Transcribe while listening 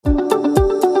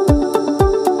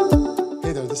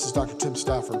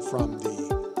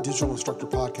Instructional Instructor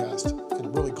Podcast, and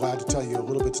I'm really glad to tell you a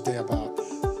little bit today about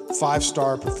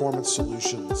 5-Star Performance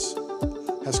Solutions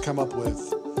has come up with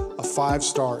a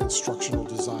 5-star instructional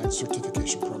design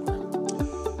certification program.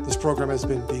 This program has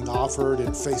been being offered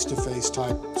in face-to-face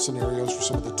type scenarios for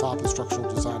some of the top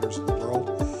instructional designers in the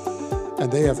world,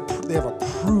 and they have a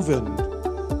proven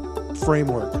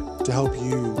framework to help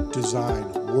you design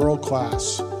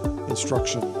world-class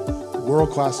instructional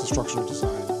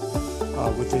design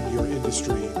within your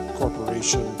industry,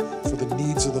 corporation, for the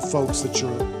needs of the folks that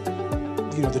you're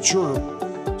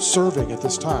serving at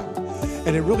this time.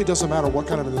 And it really doesn't matter what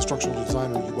kind of an instructional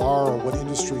designer you are or what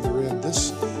industry you're in.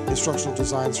 This instructional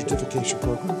design certification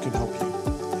program can help you.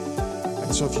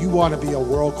 And so if you want to be a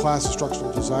world-class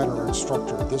instructional designer or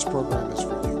instructor, this program is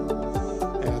for you.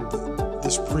 And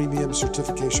this premium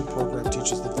certification program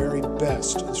teaches the very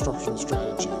best instructional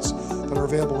strategies that are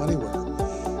available anywhere.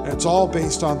 And it's all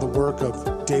based on the work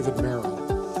of David Merrill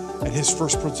and his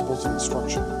first principles of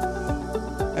instruction.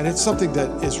 And it's something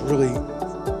that is really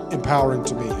empowering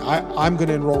to me. I'm going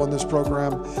to enroll in this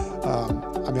program.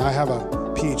 I have a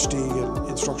PhD in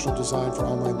instructional design for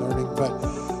online learning, but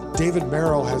David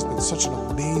Merrill has been such an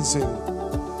amazing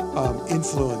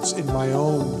influence in my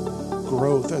own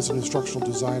growth as an instructional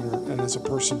designer and as a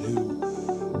person who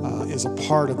is a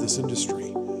part of this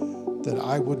industry that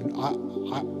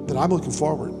I'm looking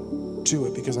forward to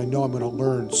it, because I know I'm going to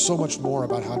learn so much more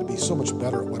about how to be so much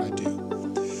better at what I do.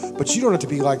 But you don't have to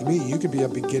be like me. You can be a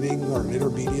beginning or an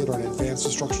intermediate or an advanced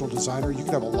instructional designer. You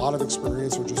can have a lot of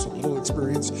experience or just a little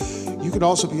experience. You can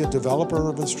also be a developer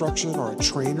of instruction or a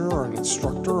trainer or an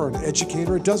instructor or an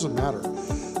educator. It doesn't matter.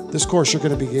 This course, you're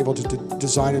going to be able to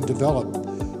design and develop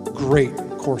great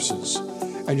courses.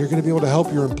 And you're going to be able to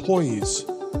help your employees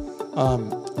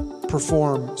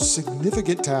perform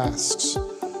significant tasks.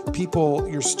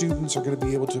 Your students are going to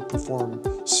be able to perform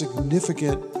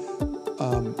significant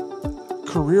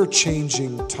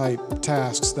career-changing type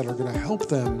tasks that are going to help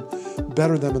them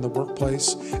better them in the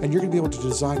workplace, and you're going to be able to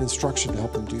design instruction to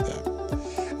help them do that.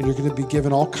 And you're going to be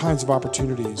given all kinds of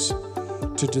opportunities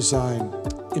to design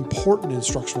important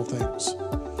instructional things.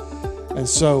 And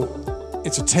so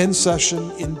it's a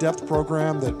 10-session in-depth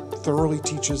program that thoroughly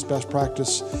teaches best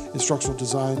practice instructional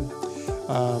design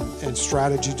and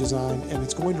strategy design, and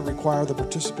it's going to require the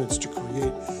participants to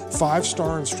create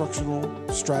 5-star instructional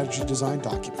strategy design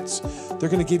documents. They're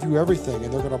going to give you everything,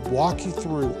 and they're going to walk you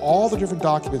through all the different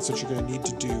documents that you're going to need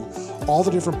to do, all the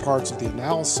different parts of the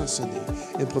analysis and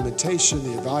the implementation,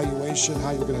 the evaluation,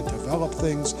 how you're going to develop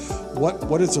things.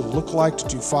 What does it look like to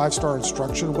do 5-star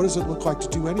instruction? What does it look like to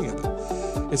do any of it?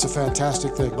 It's a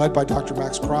fantastic thing, led by Dr.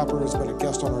 Max Cropper, who's been a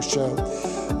guest on our show.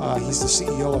 He's the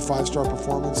CEO of 5-Star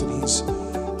Performance, and he's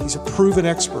a proven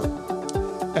expert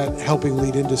at helping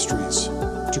lead industries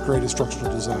to great instructional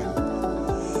design.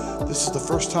 This is the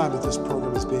first time that this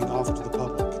program is being offered to the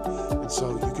public, and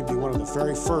so you can be one of the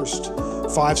very first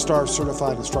 5-star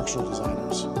certified instructional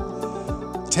designers.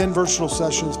 10 virtual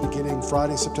sessions beginning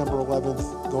Friday, September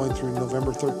 11th, going through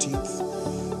November 13th.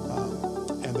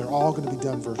 They're all going to be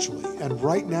done virtually. And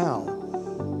right now,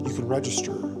 you can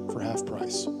register for half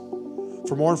price.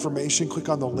 For more information, click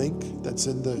on the link that's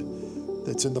in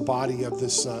the body of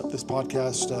this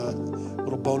podcast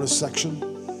little bonus section,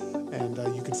 and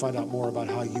you can find out more about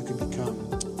how you can become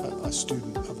a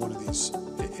student of one of these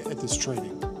at this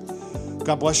training.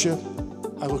 God bless you.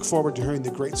 I look forward to hearing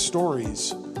the great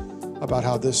stories about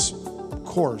how this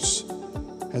course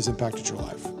has impacted your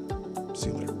life. See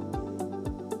you later.